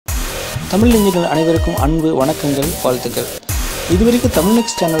தமிழ் நெஞ்சங்கள் அனைவருக்கும் அன்பு வணக்கங்கள் வாழ்த்துக்கள். இதுவரைக்கும் தமிழ்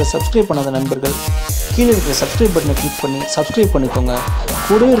நெக்ஸ்ட் சேனலை சப்ஸ்கிரைப் பண்ணாத நண்பர்கள் கீழே இருக்கிற சப்ஸ்கிரைப் பட்டனை கிளிக் பண்ணி சப்ஸ்கிரைப் பண்ணிக்கோங்க.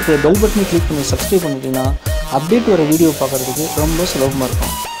 கூடவே இருக்கிற பெல் பட்டனை கிளிக் பண்ணி சப்ஸ்கிரைப் பண்ணிட்டீங்கன்னா அப்டேட் வர வீடியோ பார்க்குறதுக்கு ரொம்ப சுலபமாக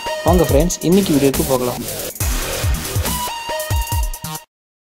இருக்கும். வாங்க ஃப்ரெண்ட்ஸ், இன்றைக்கி வீடியோக்கு போகலாம்.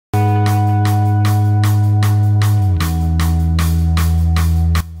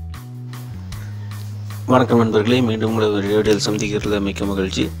 வணக்கம் நண்பர்களே, மீண்டும் உங்களை ஒரு வீடியோவில் சந்திக்கிறதுல மிக்க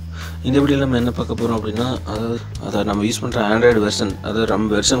மகிழ்ச்சி. இந்த வீடியோவில் நம்ம என்ன பார்க்க போகிறோம் அப்படின்னா, அதாவது நம்ம யூஸ் பண்ணுற ஆண்ட்ராய்டு வெர்ஷன், அதாவது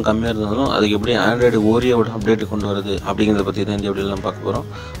நம்ம வெர்ஷன் கம்மியாக இருந்தாலும் அதுக்கு எப்படி ஆண்ட்ராய்டு ஓரியோட அப்டேட் கொண்டு வரது அப்படிங்கிறத பற்றி தான் இந்த வீடியோவில் நம்ம பார்க்க போகிறோம்.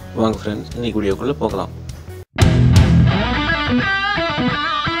 வாங்க ஃப்ரெண்ட்ஸ், இன்றைக்கி வீடியோக்குள்ளே போகலாம்.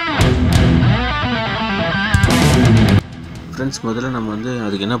 ஃப்ரெண்ட்ஸ், முதல்ல நம்ம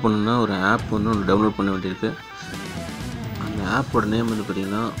அதுக்கு என்ன பண்ணணும்னா, ஒரு ஆப் ஒன்று டவுன்லோட் பண்ண வேண்டியிருக்கு. அந்த ஆப்போட நேம்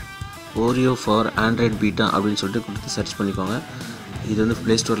பார்த்திங்கன்னா OREO ஃபார் ஆண்ட்ராய்டு பீட்டா அப்படின்னு சொல்லிட்டு கொடுத்து சர்ச் பண்ணிக்கோங்க. இது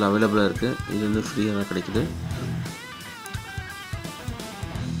ப்ளே ஸ்டோரில் அவைலபிளாக இருக்குது. இது ஃப்ரீயாக தான் கிடைக்குது.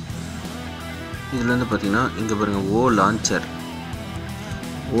 இதில் பார்த்திங்கன்னா இங்கே பாருங்கள், ஓ லான்ச்சர்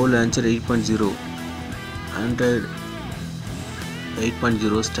 8.0 ஆண்ட்ராய்டு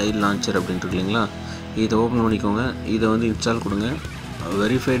 8.0 ஸ்டைல் லான்ச்சர் அப்படின்ட்டு இருக்கு இல்லைங்களா. இதை ஓப்பன் பண்ணிக்கோங்க. இதை இன்ஸ்டால் கொடுங்க.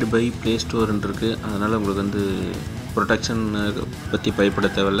 வெரிஃபைடு பை ப்ளே ஸ்டோர்ன்னு இருக்குது. அதனால் உங்களுக்கு ப்ரொடெக்ஷன் பற்றி பயப்பட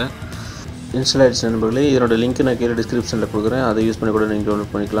தேவையில்லை. இன்ஸ்டால் ஆகிடுச்சு நண்பர்களே. இதனோட லிங்க் நான் கீழே டிஸ்கிரிப்ஷனில் கொடுக்குறேன். அதை யூஸ் பண்ணி கூட நீங்கள்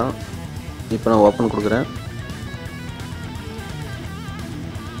டவுன்லோட் பண்ணிக்கலாம். இப்போ நான் ஓப்பன் கொடுக்குறேன்.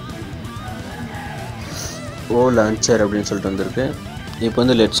 ஓ லான்ச்சர் அப்படின்னு சொல்லிட்டு வந்திருக்கு. இப்போ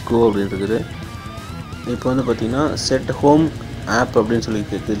லெட்ஸ் கோ அப்படின்னு இருக்குது. இப்போ பார்த்திங்கன்னா செட் ஹோம் ஆப் அப்படின்னு சொல்லி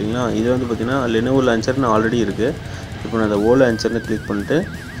இருக்குது இல்லைங்களா. இது பார்த்திங்கன்னா லெனோவோ லான்ச்சர்னு ஆல்ரெடி இருக்குது. இப்போ நான் அந்த ஓ லான்ச்சர்னு கிளிக் பண்ணிட்டு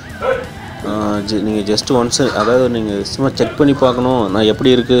நீங்கள் ஜஸ்ட் ஒன்ஸ், அதாவது நீங்கள் சும்மா செக் பண்ணி பார்க்கணும், நான் எப்படி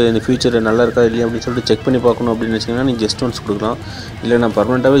இருக்குது, இந்த ஃபியூச்சர் நல்லா இருக்கா இல்லையா அப்படின்னு சொல்லிட்டு செக் பண்ணி பார்க்கணும் அப்படின்னு வச்சிங்கன்னா நீங்கள் ஜஸ்ட் ஒன்ஸ் கொடுக்கலாம். இல்லை நான்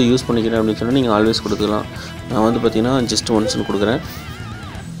பர்மனெண்ட்டாகவே யூஸ் பண்ணிக்கிறேன் அப்படின்னு சொன்னால் நீங்கள் ஆல்வேஸ் கொடுக்கலாம். நான் பார்த்திங்கன்னா ஜஸ்ட் ஒன்ஸ்னு கொடுக்குறேன்.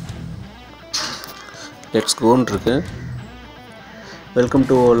 லெட்ஸ் கோன்னு இருக்குது. வெல்கம்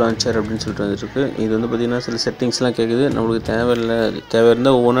டு ஓ லான்ச்சர் அப்படின்னு சொல்லிட்டு வந்துருக்கு. இது பார்த்திங்கன்னா சில செட்டிங்ஸ்லாம் கேட்குது. நம்மளுக்கு தேவை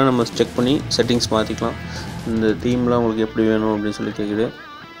இருந்தால் ஒவ்வொன்றா நம்ம செக் பண்ணி செட்டிங்ஸ் மாற்றிக்கலாம். இந்த தீம்லாம் உங்களுக்கு எப்படி வேணும் அப்படின்னு சொல்லி கேட்குது.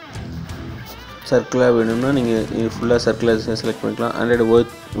 சர்க்கிளாக வேணும்னா நீங்கள் ஃபுல்லாக சர்க்கிளாக செலக்ட் பண்ணிக்கலாம்.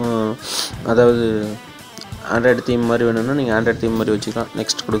 அதாவது ஆண்ட்ராய்டு தீம் மாதிரி வேணும்னா நீங்கள் ஆண்ட்ராய்டு தீம் மாதிரி வச்சுக்கலாம்.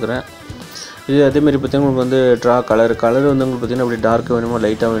 நெக்ஸ்ட் கொடுக்குறேன். இது அதேமாதிரி பார்த்திங்கன்னா உங்களுக்கு ட்ரா கலர் உங்களுக்கு பார்த்திங்கன்னா அப்படி டார்க்காக வேணுமா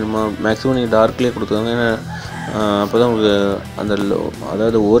லைட்டாக வேணுமா, மேக்ஸிமம் நீங்கள் டார்க்லேயே கொடுத்துக்கோங்க. ஏன்னா அப்போ தான் உங்களுக்கு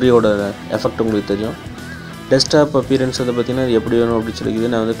அதாவது ஓரியோட எஃபெக்ட் உங்களுக்கு தெரியும். டெஸ்க்டாப் அப்பியரன்ஸ் பார்த்திங்கன்னா அது எப்படி வேணும் அப்படின்னு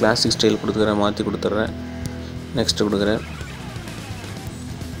சொல்லிக்குது. நான் கிளாசிக் ஸ்டைல் கொடுத்துக்கிறேன், மாற்றி கொடுத்துட்றேன். நெக்ஸ்ட்டு கொடுக்குறேன்.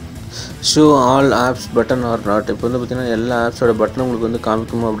 Show all apps button R not. இப்போ பார்த்திங்கன்னா எல்லா ஆப்ஸோட பட்டனும் உங்களுக்கு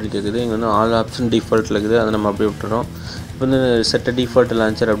காமிக்குமா அப்படின்னு கேட்குது. இங்கே ஆல் ஆப்ஷன் டிஃபால்ட்டில் இருக்குது. அதை நம்ம அப்படியே விட்டுறோம். இப்போ செட் டிஃபால்ட்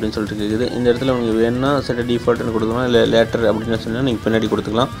லான்ச்சர் அப்படின்னு சொல்லிட்டு கேட்குது. இந்த இடத்துல உங்களுக்கு வேணும்னா செட் டிஃபால்ட்னு கொடுக்கலாம், இல்லை லேட்டர் அப்படின்னு சொன்னால் நீங்கள் பின்னாடி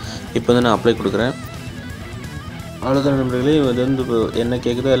கொடுத்துக்கலாம். இப்போ நான் அப்ளை கொடுக்குறேன். அவ்வளோதான் நண்பர்களே. இப்போ என்ன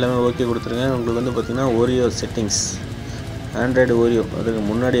கேட்குதோ எல்லாமே ஓகே கொடுத்துருங்க. உங்களுக்கு பார்த்திங்கன்னா ஓரியோ செட்டிங்ஸ், ஆண்ட்ராய்டு ஓரியோ, அதுக்கு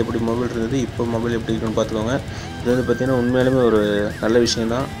முன்னாடி எப்படி மொபைல் இருந்தது, இப்போ மொபைல் எப்படி இருக்குன்னு பார்த்துக்கோங்க. இது பார்த்திங்கன்னா உண்மையிலுமே ஒரு நல்ல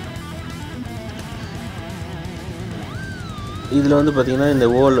விஷயந்தான். இதில் பார்த்திங்கன்னா இந்த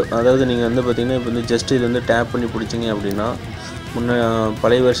அதாவது நீங்கள் பார்த்திங்கன்னா இப்போ ஜஸ்ட் இது டேப் பண்ணி பிடிச்சிங்க அப்படின்னா,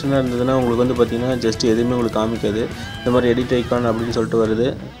 பழைய வெர்ஷனாக இருந்ததுன்னா உங்களுக்கு பார்த்திங்கன்னா ஜஸ்ட் எதுவுமே உங்களுக்கு காமிக்காது. இந்த மாதிரி எடிட் ஐக்கான் அப்படின்னு சொல்லிட்டு வருது.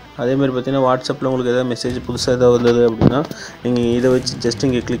 அதேமாதிரி பார்த்திங்கன்னா வாட்ஸ்அப்பில் உங்களுக்கு எதாவது மெசேஜ் புதுசாக எதாவது வந்தது அப்படின்னா நீங்கள் இதை வச்சு ஜஸ்ட்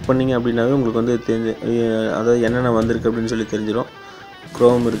இங்கே கிளிக் பண்ணிங்க அப்படின்னாவே உங்களுக்கு அதாவது என்னென்ன வந்திருக்கு அப்படின்னு சொல்லி தெரிஞ்சிடும்.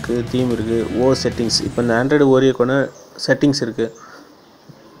 க்ரோம் இருக்குது, தீம் இருக்குது, செட்டிங்ஸ். இப்போ இந்த ஆண்ட்ராய்டு ஓரியோக்கான செட்டிங்ஸ் இருக்குது.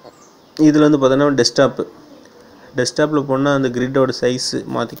 இதில் பார்த்தோன்னா டெஸ்க்டாப்பில் போனால் அந்த கிரிட்டோட சைஸு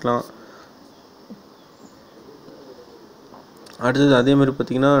மாற்றிக்கலாம். அடுத்தது அதேமாதிரி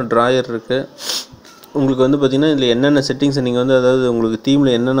பார்த்திங்கன்னா ட்ராயர் இருக்குது. உங்களுக்கு பார்த்திங்கன்னா இதில் என்னென்ன செட்டிங்ஸை நீங்கள் அதாவது உங்களுக்கு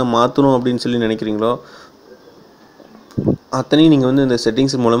தீமில் என்னென்ன மாற்றணும் அப்படின்னு சொல்லி நினைக்கிறீங்களோ அத்தனையும் நீங்கள் இந்த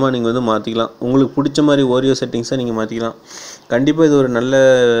செட்டிங்ஸ் மூலமாக நீங்கள் மாற்றிக்கலாம். உங்களுக்கு பிடிச்ச மாதிரி ஓரியோ செட்டிங்ஸை நீங்கள் மாற்றிக்கலாம். கண்டிப்பாக இது ஒரு நல்ல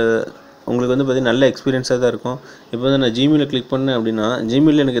உங்களுக்கு பார்த்திங்கன்னா நல்ல எக்ஸ்பீரியன்ஸாக தான் இருக்கும். இப்போ நான் ஜிமெயிலில் கிளிக் பண்ணேன் அப்படின்னா,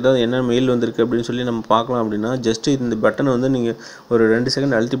 ஜிமெயிலில் எனக்கு ஏதாவது என்ன மெயில் வந்திருக்கு அப்படின்னு சொல்லி நம்ம பார்க்கலாம் அப்படின்னா, ஜஸ்ட்டு இந்த பட்டனை நீங்கள் ஒரு 2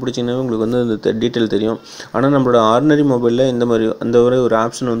 செகண்ட் அழுத்தி பிடிச்சிங்கன்னாவே உங்களுக்கு இந்த டீட்டெயில் தெரியும். ஆனால் நம்மளோட ஆர்டினரி மொபைலில் அந்த ஒரு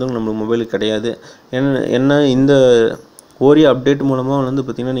ஆப்ஷன் நம்ம மொபைலுக்கு கிடையாது. ஏன்னா இந்த ஓரியோ அப்டேட் மூலமாக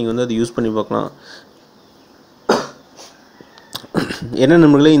பார்த்திங்கன்னா நீங்கள் அதை யூஸ் பண்ணி பார்க்கலாம். என்ன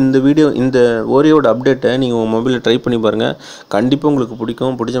நண்பர்களே, இந்த ஓரியோட அப்டேட்டை நீங்கள் உங்கள் மொபைலில் ட்ரை பண்ணி பாருங்கள். கண்டிப்பாக உங்களுக்கு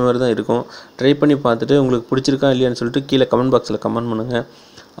பிடிச்ச மாதிரி தான் இருக்கும். ட்ரை பண்ணி பார்த்துட்டு உங்களுக்கு பிடிச்சிருக்கா இல்லையான்னு சொல்லிட்டு கீழே கமெண்ட் பாக்ஸில் கமெண்ட் பண்ணுங்கள்.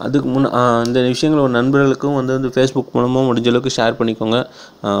 அதுக்கு இந்த விஷயங்களை ஒரு நண்பர்களுக்கும் ஃபேஸ்புக் மூலமாக முடிஞ்ச அளவுக்கு ஷேர் பண்ணிக்கோங்க.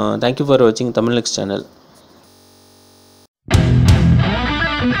 தேங்க்யூ ஃபார் வாட்சிங் தமிழ் நெக்ஸ்ட் சேனல்.